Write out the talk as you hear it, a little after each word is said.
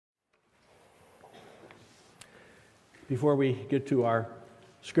Before we get to our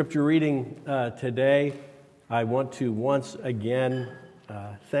scripture reading today, I want to once again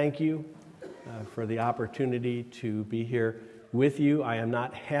thank you for the opportunity to be here with you. I am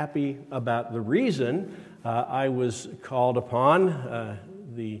not happy about the reason I was called upon,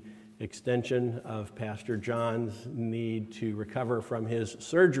 the extension of Pastor John's need to recover from his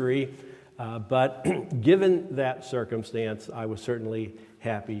surgery, but given that circumstance, I was certainly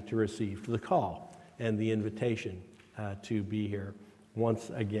happy to receive the call and the invitation to be here once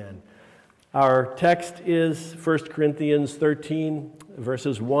again. Our text is 1 Corinthians 13,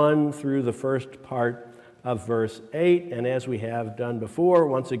 verses 1 through the first part of verse 8. And as we have done before,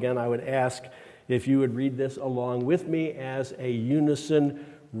 once again, I would ask if you would read this along with me as a unison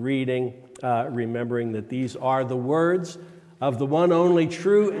reading, remembering that these are the words of the one only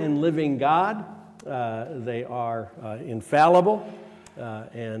true and living God. They are infallible,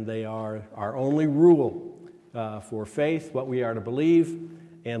 and they are our only rule for faith, what we are to believe,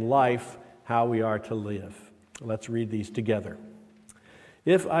 and life, how we are to live. Let's read these together.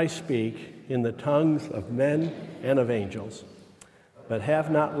 If I speak in the tongues of men and of angels, but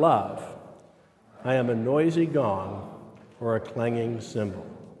have not love, I am a noisy gong or a clanging cymbal.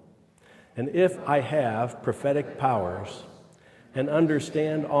 And if I have prophetic powers and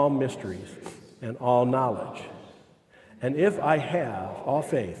understand all mysteries and all knowledge, and if I have all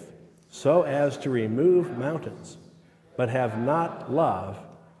faith so as to remove mountains, but have not love,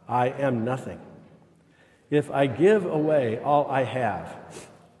 I am nothing. If I give away all I have,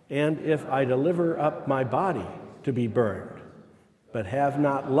 and if I deliver up my body to be burned, but have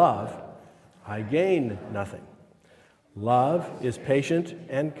not love, I gain nothing. Love is patient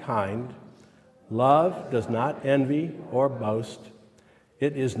and kind. Love does not envy or boast.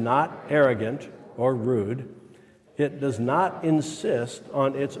 It is not arrogant or rude. It does not insist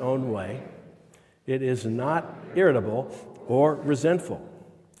on its own way. It is not irritable or resentful.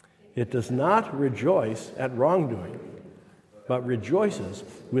 It does not rejoice at wrongdoing, but rejoices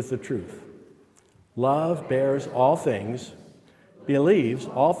with the truth. Love bears all things, believes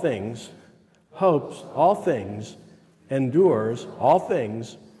all things, hopes all things, endures all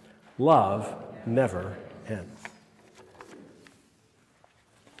things. Love never ends.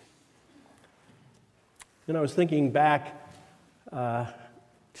 And I was thinking back to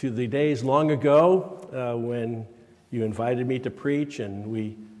the days long ago when you invited me to preach, and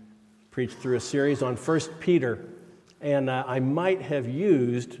we preached through a series on 1 Peter. And I might have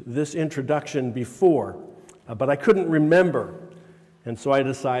used this introduction before, but I couldn't remember. And so I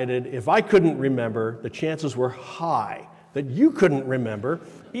decided if I couldn't remember, the chances were high that you couldn't remember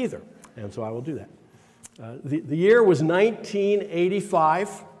either. And so I will do that. The year was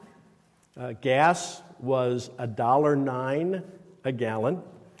 1985. Gas was $1.09 a gallon.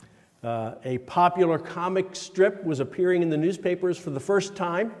 A popular comic strip was appearing in the newspapers for the first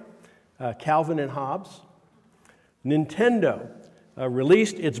time, Calvin and Hobbes. Nintendo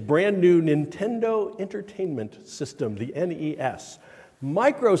released its brand new Nintendo Entertainment System, the NES.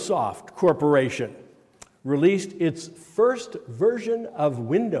 Microsoft Corporation released its first version of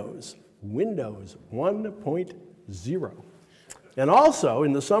Windows, Windows 1.0. And also,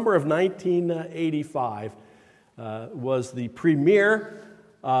 in the summer of 1985, was the premiere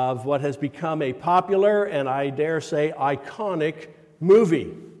of what has become a popular and, I dare say, iconic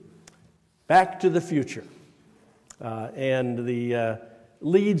movie, Back to the Future. And the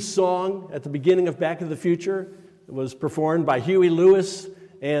lead song at the beginning of Back to the Future was performed by Huey Lewis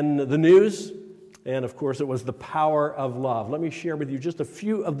and the News. And, of course, it was The Power of Love. Let me share with you just a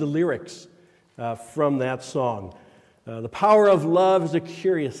few of the lyrics from that song. The power of love is a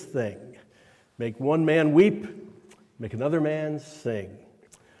curious thing. Make one man weep, make another man sing.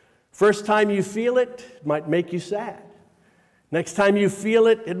 First time you feel it, it might make you sad. Next time you feel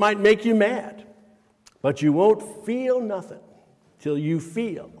it, it might make you mad. But you won't feel nothing till you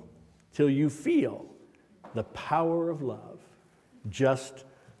feel the power of love, just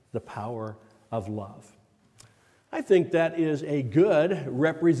the power of love. I think that is a good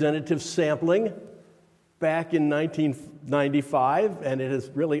representative sampling back in 1995, and it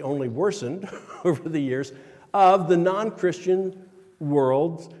has really only worsened over the years, of the non-Christian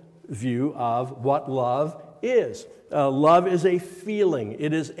world's view of what love is. Love is a feeling.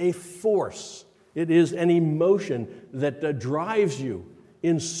 It is a force. It is an emotion that drives you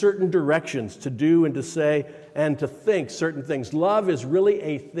in certain directions to do and to say and to think certain things. Love is really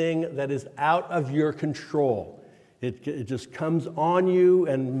a thing that is out of your control. It just comes on you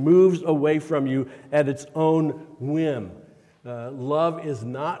and moves away from you at its own whim. Love is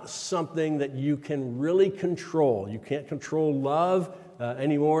not something that you can really control. You can't control love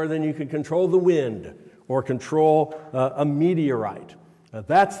any more than you can control the wind or control a meteorite.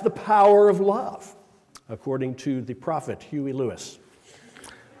 That's the power of love, according to the prophet Huey Lewis.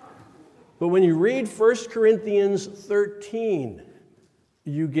 But when you read 1 Corinthians 13,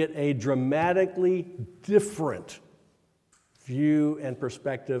 you get a dramatically different view and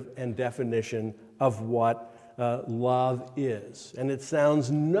perspective and definition of what love is. And it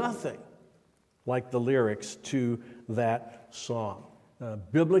sounds nothing like the lyrics to that song.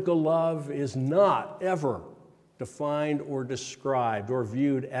 Biblical love is not ever defined or described or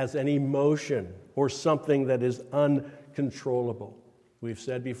viewed as an emotion or something that is uncontrollable. We've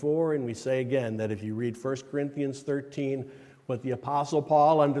said before, and we say again, that if you read 1 Corinthians 13, what the Apostle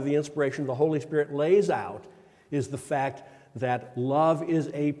Paul, under the inspiration of the Holy Spirit, lays out is the fact that love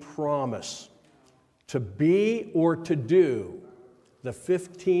is a promise to be or to do the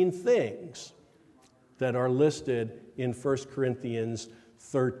 15 things that are listed in 1 Corinthians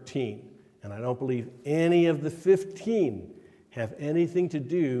 13. And I don't believe any of the 15 have anything to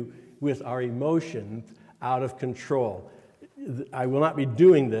do with our emotions out of control. I will not be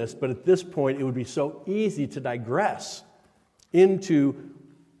doing this, but at this point it would be so easy to digress into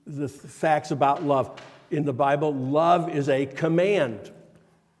the facts about love. In the Bible, love is a command.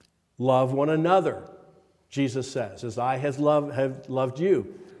 Love one another, Jesus says, as I have loved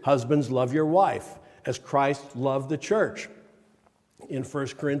you. Husbands, love your wife, as Christ loved the church. In 1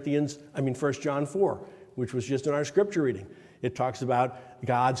 John 4, which was just in our scripture reading, it talks about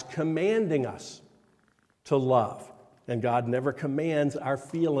God's commanding us to love. And God never commands our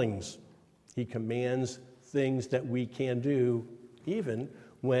feelings. He commands things that we can do even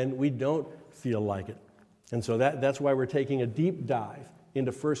when we don't feel like it. And so that's why we're taking a deep dive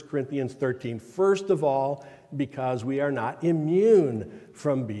into 1 Corinthians 13. First of all, because we are not immune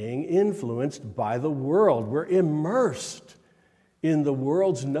from being influenced by the world. We're immersed in the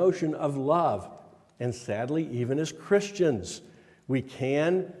world's notion of love. And sadly, even as Christians, we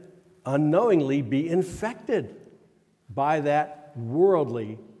can unknowingly be infected by that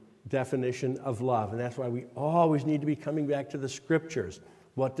worldly definition of love. And that's why we always need to be coming back to the scriptures.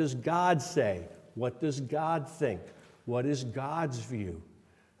 What does God say? What does God think? What is God's view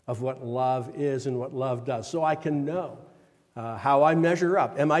of what love is and what love does? So I can know how I measure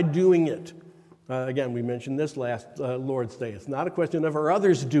up. Am I doing it? Again, we mentioned this last Lord's Day. It's not a question of are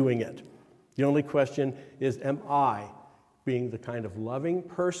others doing it. The only question is, am I being the kind of loving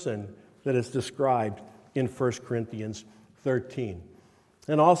person that is described in 1 Corinthians 13.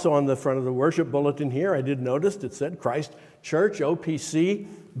 And also on the front of the worship bulletin here, I did notice it said Christ Church, OPC,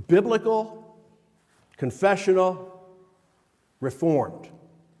 biblical, confessional, reformed.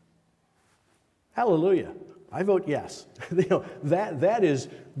 Hallelujah. I vote yes. That is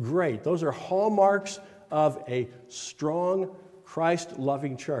great. Those are hallmarks of a strong,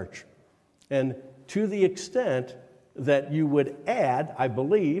 Christ-loving church. And to the extent that you would add, I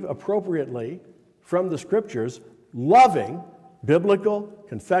believe, appropriately, from the scriptures, loving, biblical,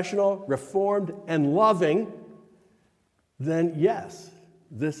 confessional, reformed, and loving, then yes,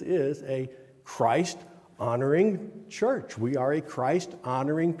 this is a Christ-honoring church. We are a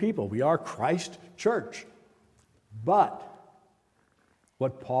Christ-honoring people. We are Christ Church. But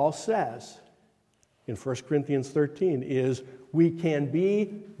what Paul says in 1 Corinthians 13 is we can be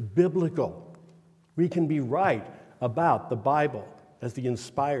biblical. We can be right about the Bible as the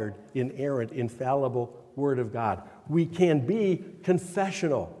inspired, inerrant, infallible Word of God. We can be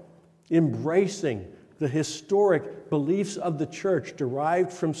confessional, embracing the historic beliefs of the church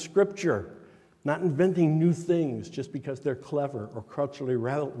derived from Scripture, not inventing new things just because they're clever or culturally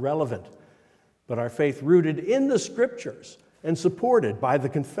relevant, but our faith rooted in the Scriptures and supported by the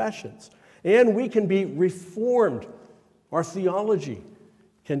confessions. And we can be reformed. Our theology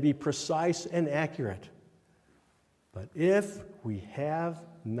can be precise and accurate. But if we have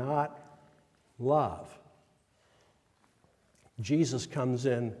not love, Jesus comes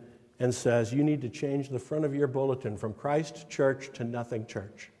in and says, you need to change the front of your bulletin from Christ Church to Nothing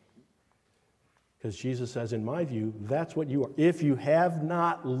Church. Because Jesus says, in my view, that's what you are. If you have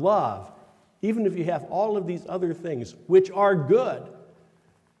not love, even if you have all of these other things, which are good,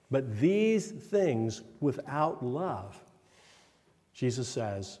 but these things without love, Jesus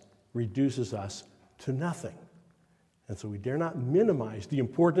says, reduces us to nothing. And so we dare not minimize the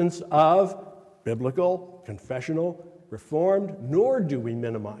importance of biblical, confessional, reformed, nor do we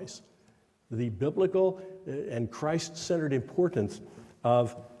minimize the biblical and Christ-centered importance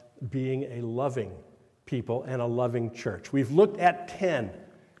of being a loving people and a loving church. We've looked at 10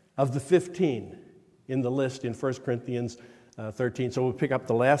 of the 15 in the list in 1 Corinthians 13, so we'll pick up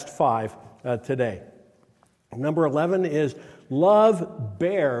the last 5 today. Number 11 is love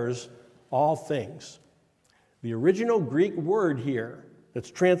bears all things. The original Greek word here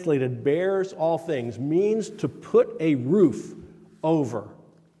that's translated bears all things means to put a roof over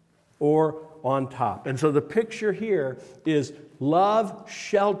or on top. And so the picture here is love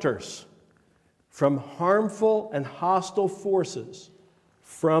shelters from harmful and hostile forces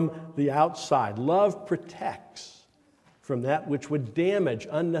from the outside. Love protects from that which would damage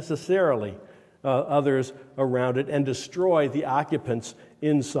unnecessarily others around it and destroy the occupants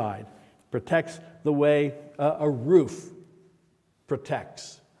inside. Protects the way a roof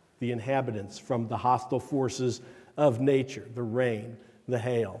protects the inhabitants from the hostile forces of nature, the rain, the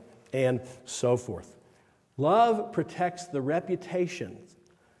hail, and so forth. Love protects the reputation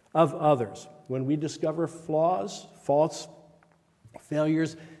of others. When we discover flaws, faults,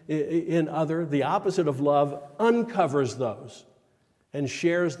 failures in other, the opposite of love uncovers those and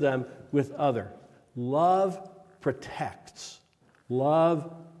shares them with other. Love protects.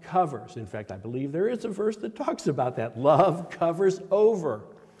 Love covers. In fact, I believe there is a verse that talks about that. Love covers over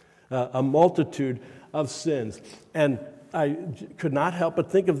a multitude of sins. And I could not help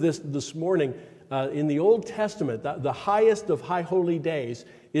but think of this morning. In the Old Testament, the highest of high holy days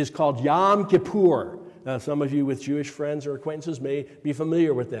is called Yom Kippur. Some of you with Jewish friends or acquaintances may be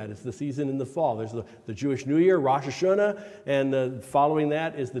familiar with that. It's the season in the fall. There's the Jewish New Year, Rosh Hashanah, and following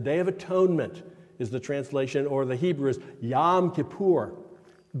that is the Day of Atonement, is the translation, or the Hebrew is Yom Kippur.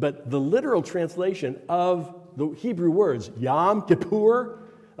 But the literal translation of the Hebrew words, Yom Kippur,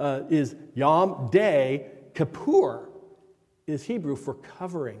 is Yom Day, Kippur is Hebrew for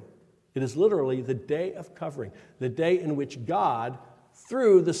covering. It is literally the day of covering, the day in which God,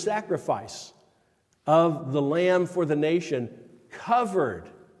 through the sacrifice of the Lamb for the nation, covered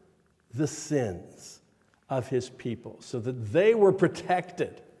the sins of his people so that they were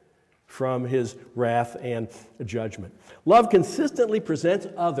protected from his wrath and judgment. Love consistently presents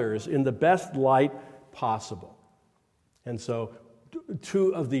others in the best light possible. And so,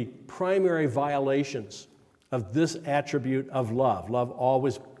 two of the primary violations of this attribute of love. Love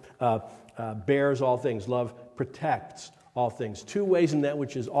always bears all things. Love protects all things. Two ways in that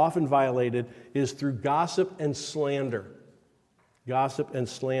which is often violated is through gossip and slander. Gossip and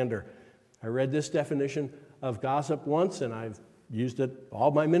slander. I read this definition of gossip once, and I've used it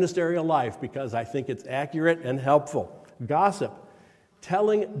all my ministerial life because I think it's accurate and helpful. Gossip,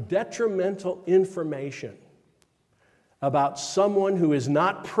 telling detrimental information about someone who is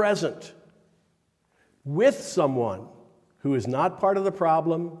not present with someone who is not part of the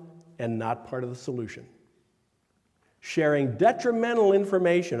problem and not part of the solution. Sharing detrimental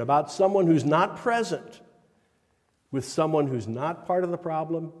information about someone who's not present with someone who's not part of the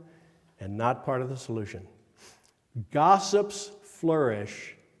problem and not part of the solution. Gossips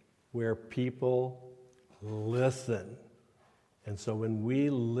flourish where people listen. And so when we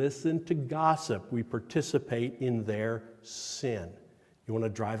listen to gossip, we participate in their sin. You want to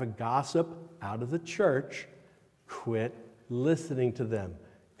drive a gossip out of the church, quit listening to them.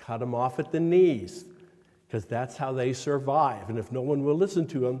 Cut them off at the knees, because that's how they survive. And if no one will listen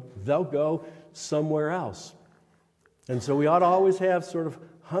to them, they'll go somewhere else. And so we ought to always have sort of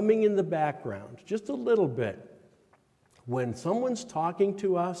humming in the background, just a little bit. When someone's talking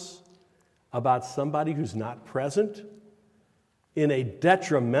to us about somebody who's not present in a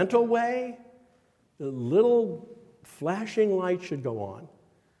detrimental way, a little flashing light should go on.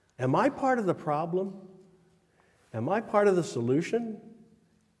 Am I part of the problem? Am I part of the solution?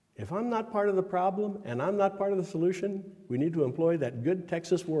 If I'm not part of the problem and I'm not part of the solution, we need to employ that good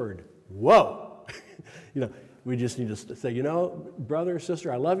Texas word, whoa. We just need to say, brother or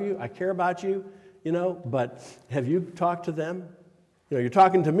sister, I love you, I care about you, but have you talked to them? You're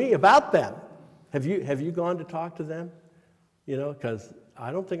talking to me about them. Have you gone to talk to them? Because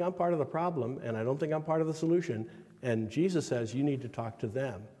I don't think I'm part of the problem and I don't think I'm part of the solution. And Jesus says you need to talk to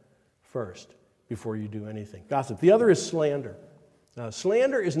them first before you do anything. Gossip. The other is slander.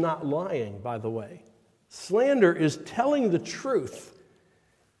 Slander is not lying, by the way. Slander is telling the truth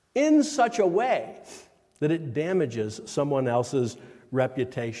in such a way that it damages someone else's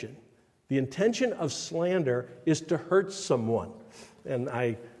reputation. The intention of slander is to hurt someone. And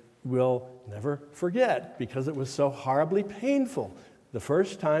I will never forget, because it was so horribly painful, the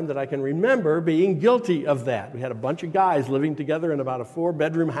first time that I can remember being guilty of that. We had a bunch of guys living together in about a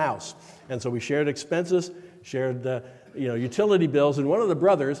 4-bedroom house. And so we shared expenses, shared utility bills, and one of the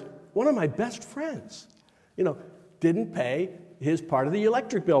brothers, one of my best friends, didn't pay his part of the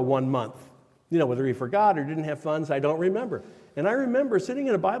electric bill one month. Whether he forgot or didn't have funds, I don't remember. And I remember sitting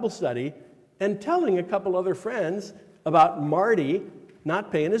in a Bible study and telling a couple other friends about Marty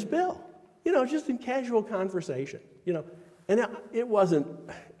not paying his bill, just in casual conversation, And it wasn't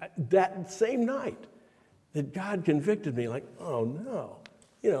that same night. that God convicted me, like, oh no.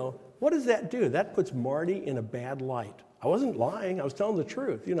 What does that do? That puts Marty in a bad light. I wasn't lying. I was telling the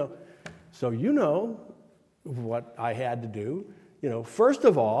truth, So what I had to do. First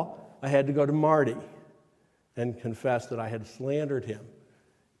of all, I had to go to Marty and confess that I had slandered him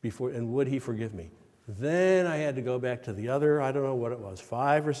before, and would he forgive me? Then I had to go back to the other, I don't know what it was,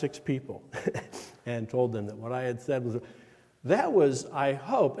 5 or 6 people, and told them that what I had said was, I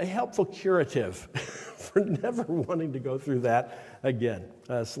hope, a helpful curative for never wanting to go through that again.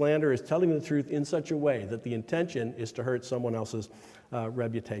 Slander is telling the truth in such a way that the intention is to hurt someone else's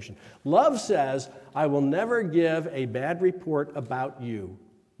reputation. Love says, I will never give a bad report about you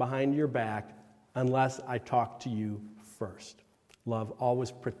behind your back unless I talk to you first. Love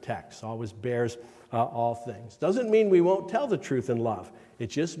always protects, always bears all things. Doesn't mean we won't tell the truth in love. It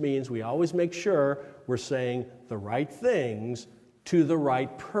just means we always make sure we're saying the right things to the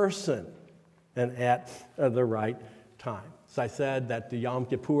right person and at the right time. As I said, that the Yom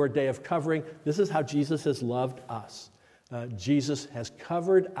Kippur, Day of Covering, this is how Jesus has loved us. Jesus has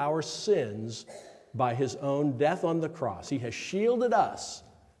covered our sins by his own death on the cross. He has shielded us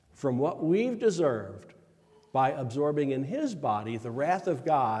from what we've deserved by absorbing in his body the wrath of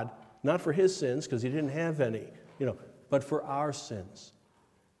God, not for his sins, because he didn't have any, but for our sins,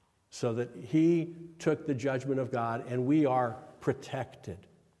 so that he took the judgment of God and we are protected.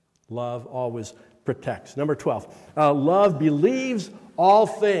 Love always protects. Number 12, love believes all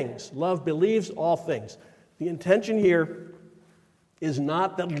things. Love believes all things. The intention here is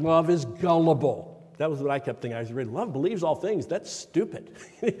not that love is gullible. That was what I kept thinking. I was reading, love believes all things. That's stupid.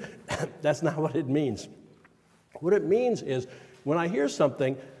 That's not what it means. What it means is when I hear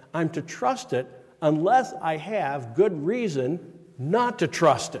something, I'm to trust it unless I have good reason not to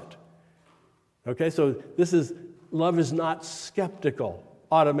trust it. Okay, so love is not skeptical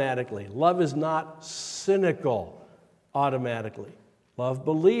automatically. Love is not cynical automatically. Love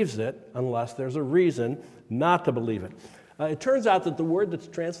believes it unless there's a reason not to believe it. It turns out that the word that's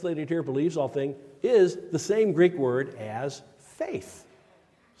translated here, believes all things, is the same Greek word as faith.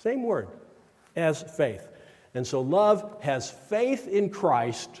 Same word as faith. And so love has faith in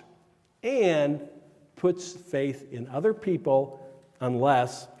Christ and puts faith in other people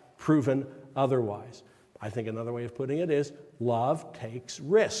unless proven otherwise. I think another way of putting it is love takes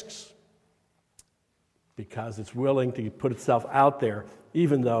risks because it's willing to put itself out there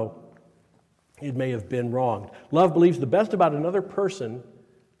even though it may have been wronged. Love believes the best about another person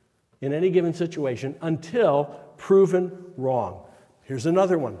in any given situation until proven wrong. Here's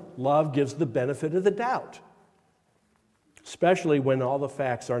another one. Love gives the benefit of the doubt, especially when all the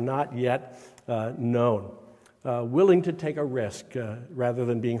facts are not yet known. Willing to take a risk rather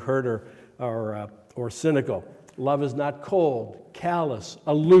than being hurt or cynical. Love is not cold, callous,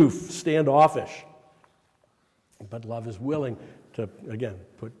 aloof, standoffish. But love is willing to, again,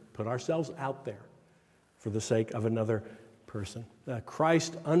 put ourselves out there for the sake of another person.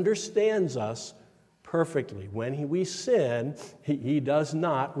 Christ understands us perfectly. When we sin, he does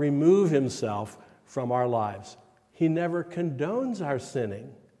not remove himself from our lives. He never condones our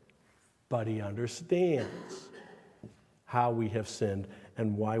sinning, but he understands how we have sinned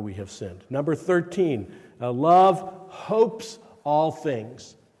and why we have sinned. Number 13, love hopes all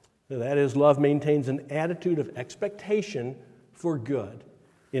things. That is, love maintains an attitude of expectation for good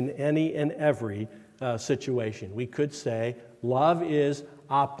in any and every situation. We could say love is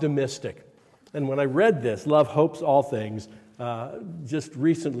optimistic. And when I read this, love hopes all things, just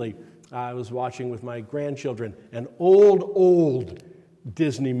recently I was watching with my grandchildren an old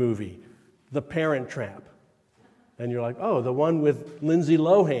Disney movie, The Parent Trap. And you're like, oh, the one with Lindsay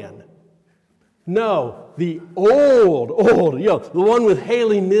Lohan. No, the old, the one with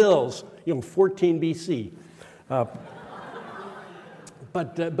Haley Mills, 14 BC.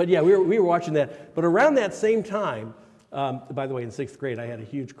 But yeah, we were watching that. But around that same time, by the way, in 6th grade, I had a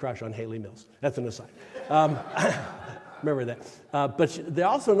huge crush on Haley Mills. That's an aside. Remember that. But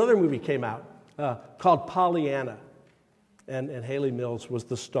also another movie came out called Pollyanna. And Haley Mills was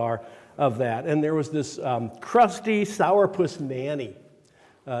the star of that. And there was this crusty sourpuss nanny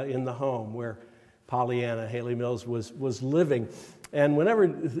in the home where Pollyanna, Haley Mills, was living. And whenever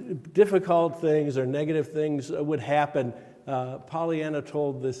difficult things or negative things would happen, Pollyanna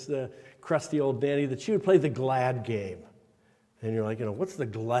told this crusty old nanny that she would play the glad game. And you're like, what's the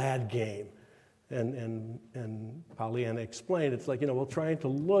glad game? And Pollyanna explained, it's like, we're trying to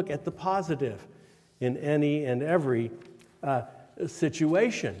look at the positive in any and every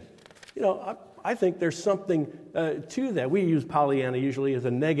situation. I think there's something to that. We use Pollyanna usually as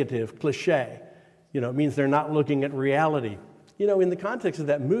a negative cliche. It means they're not looking at reality. In the context of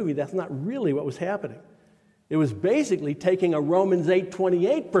that movie, that's not really what was happening. It was basically taking a Romans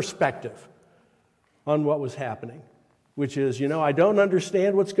 8:28 perspective on what was happening, which is, I don't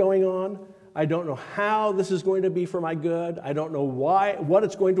understand what's going on. I don't know how this is going to be for my good. I don't know what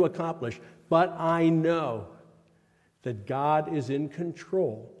it's going to accomplish, but I know that God is in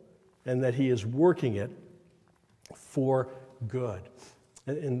control and that He is working it for good.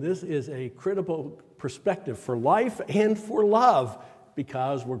 And this is a critical perspective for life and for love,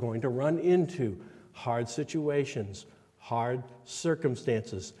 because we're going to run into hard situations, hard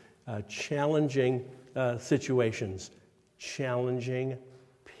circumstances, challenging situations, challenging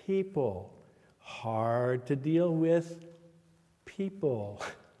people, hard to deal with people.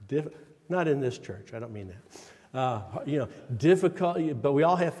 Not in this church, I don't mean that. Difficult, but we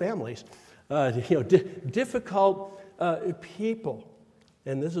all have families. Difficult people.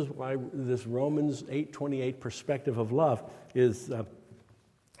 And this is why this Romans 8:28 perspective of love is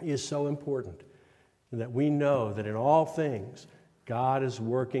so important. That we know that in all things, God is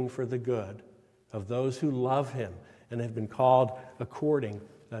working for the good of those who love Him and have been called according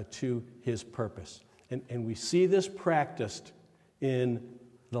to His purpose. And we see this practiced in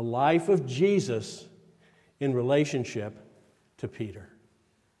the life of Jesus in relationship to Peter.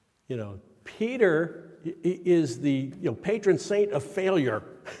 Peter is the patron saint of failure.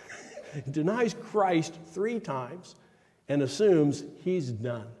 He denies Christ 3 times and assumes he's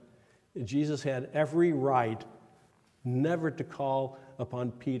done. Jesus had every right never to call upon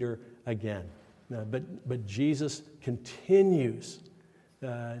Peter again. But Jesus continues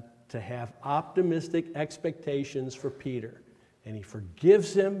to have optimistic expectations for Peter. And He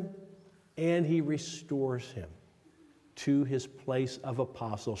forgives him and He restores him to his place of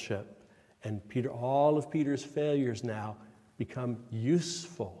apostleship. And all of Peter's failures now become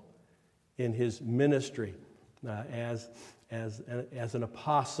useful in his ministry as an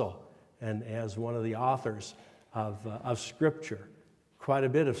apostle and as one of the authors of Scripture, quite a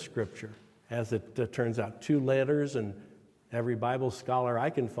bit of Scripture, as it turns out. 2 letters, and every Bible scholar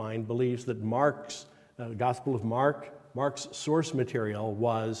I can find believes that Mark's Gospel of Mark's source material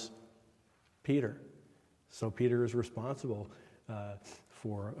was Peter. So Peter is responsible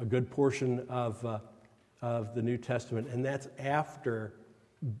for a good portion of the New Testament, and that's after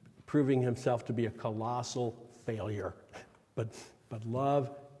proving himself to be a colossal failure. But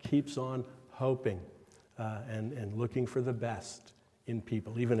love keeps on hoping and looking for the best in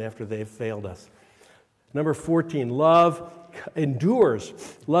people, even after they've failed us. Number 14, love endures.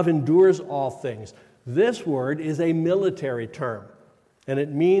 Love endures all things. This word is a military term, and it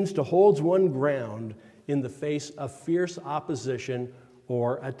means to hold one's ground in the face of fierce opposition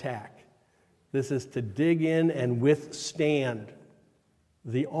or attack. This is to dig in and withstand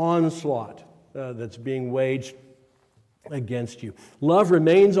the onslaught that's being waged against you. Love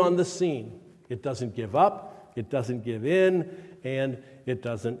remains on the scene. It doesn't give up, it doesn't give in, and it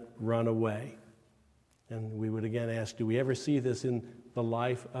doesn't run away. And we would again ask, do we ever see this in the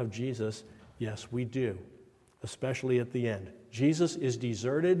life of Jesus? Yes, we do, especially at the end. Jesus is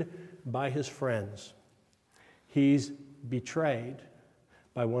deserted by His friends. He's betrayed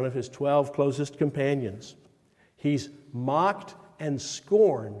by one of His 12 closest companions. He's mocked and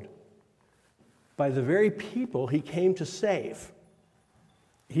scorned by the very people He came to save.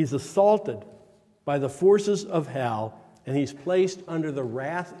 He's assaulted by the forces of hell, and He's placed under the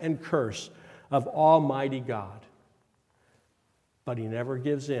wrath and curse of Almighty God. But He never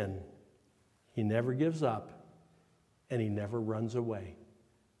gives in, He never gives up, and He never runs away.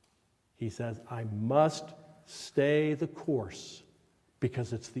 He says, I must stay the course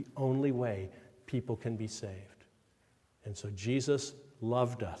because it's the only way people can be saved. And so Jesus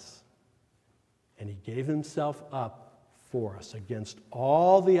loved us, and He gave Himself up for us against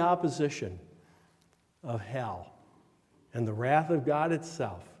all the opposition of hell and the wrath of God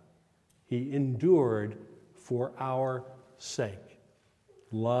itself. He endured for our sake.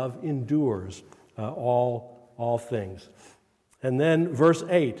 Love endures all things. And then verse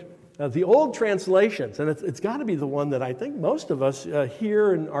 8. The old translations, and it's got to be the one that I think most of us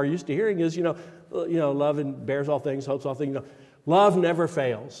hear and are used to hearing, is, love and bears all things, hopes all things. Love never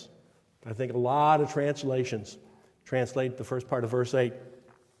fails. I think a lot of translations translate the first part of verse 8.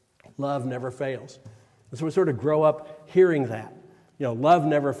 Love never fails. And so we sort of grow up hearing that. Love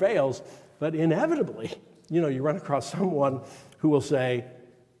never fails, but inevitably, you run across someone who will say,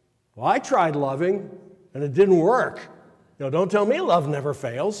 well, I tried loving and it didn't work. Don't tell me love never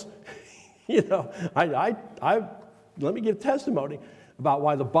fails. Let me give testimony about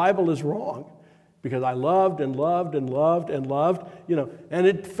why the Bible is wrong. Because I loved and loved and loved and loved, and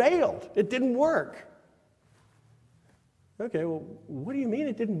it failed. It didn't work. Okay, well, what do you mean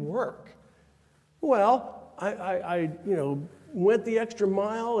it didn't work? Well, I went the extra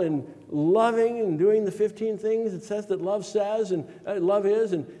mile in loving and doing the 15 things it says that love says and love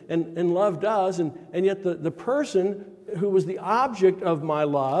is and love does, and yet the person who was the object of my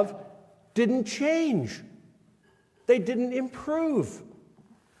love didn't change. They didn't improve.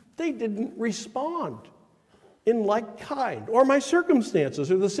 They didn't respond in like kind, or my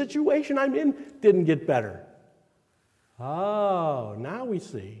circumstances or the situation I'm in didn't get better. Oh, now we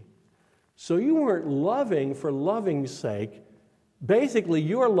see. So you weren't loving for loving's sake. Basically,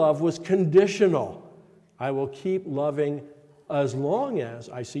 your love was conditional. I will keep loving as long as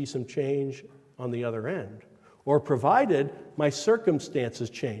I see some change on the other end, or provided my circumstances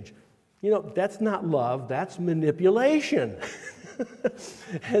change. That's not love, that's manipulation.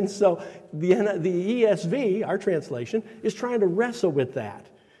 And so the ESV, our translation, is trying to wrestle with that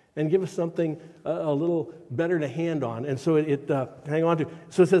and give us something a little better to hand on. And so hang on to.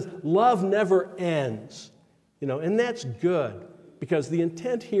 So it says, love never ends. And that's good, because the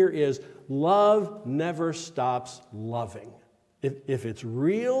intent here is love never stops loving. If it's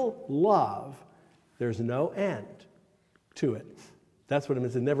real love, there's no end to it. That's what it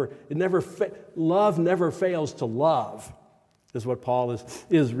means. Love never fails to love, is what Paul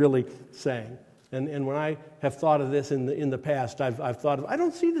is really saying. And when I have thought of this in the past, I've thought of, I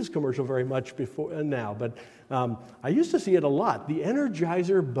don't see this commercial very much before now, but I used to see it a lot. The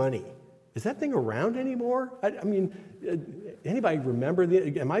Energizer Bunny. Is that thing around anymore? I mean, anybody remember?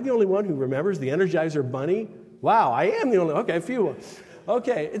 Am I the only one who remembers the Energizer Bunny? Wow, I am the only. Okay, a few.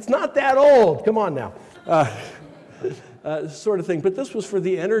 Okay, it's not that old. Come on now. Sort of thing. But this was for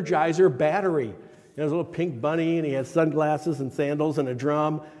the Energizer battery. There was a little pink bunny, and he had sunglasses and sandals and a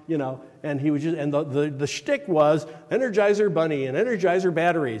drum, and he was the shtick was Energizer Bunny and Energizer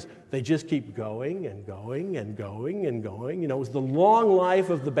batteries. They just keep going and going and going and going. It was the long life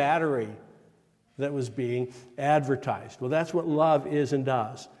of the battery that was being advertised. Well, that's what love is and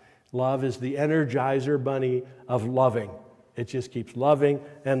does. Love is the Energizer Bunny of loving. It just keeps loving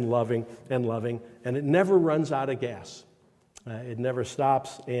and loving and loving, and it never runs out of gas. It never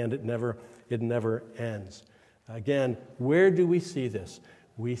stops, and it never ends. Again, where do we see this?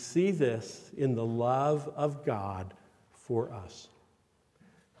 We see this in the love of God for us.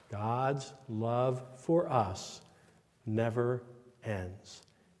 God's love for us never ends.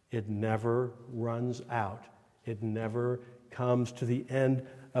 It never runs out. It never comes to the end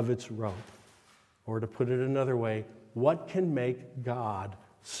of its rope. Or to put it another way, what can make God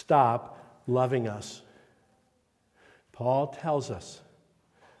stop loving us? Paul tells us,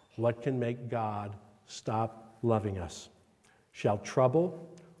 what can make God stop loving us? Shall trouble,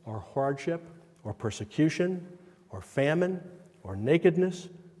 or hardship, or persecution, or famine, or nakedness,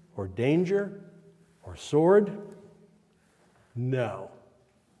 or danger, or sword? No.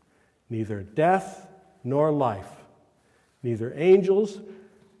 Neither death nor life, neither angels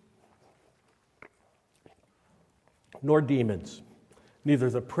nor demons, neither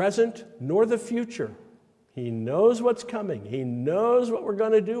the present nor the future. He knows what's coming. He knows what we're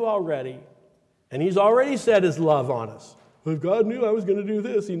going to do already. And he's already set his love on us. If God knew I was going to do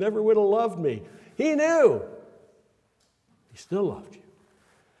this, he never would have loved me. He knew. He still loved you.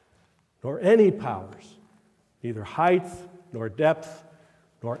 Nor any powers, neither height nor depth,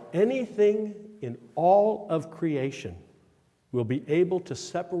 nor anything in all of creation will be able to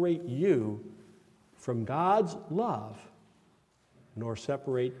separate you from God's love, nor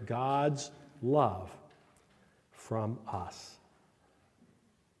separate God's love from us.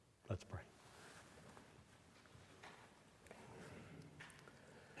 Let's pray.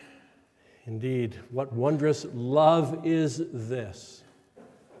 Indeed, what wondrous love is this,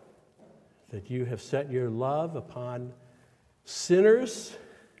 that you have set your love upon sinners,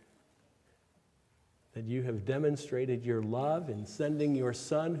 that you have demonstrated your love in sending your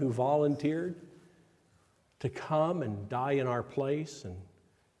Son who volunteered to come and die in our place and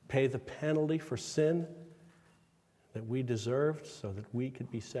pay the penalty for sin that we deserved so that we could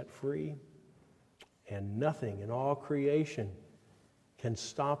be set free. And nothing in all creation can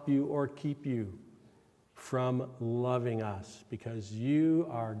stop you or keep you from loving us, because you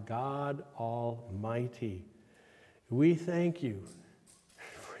are God Almighty. We thank you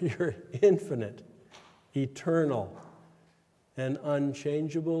for your infinite, eternal, and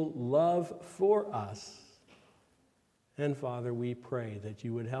unchangeable love for us. And Father, we pray that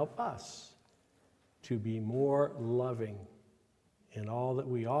you would help us to be more loving in all that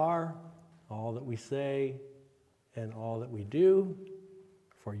we are, all that we say, and all that we do,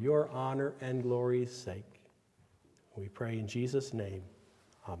 for your honor and glory's sake. We pray in Jesus' name.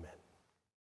 Amen.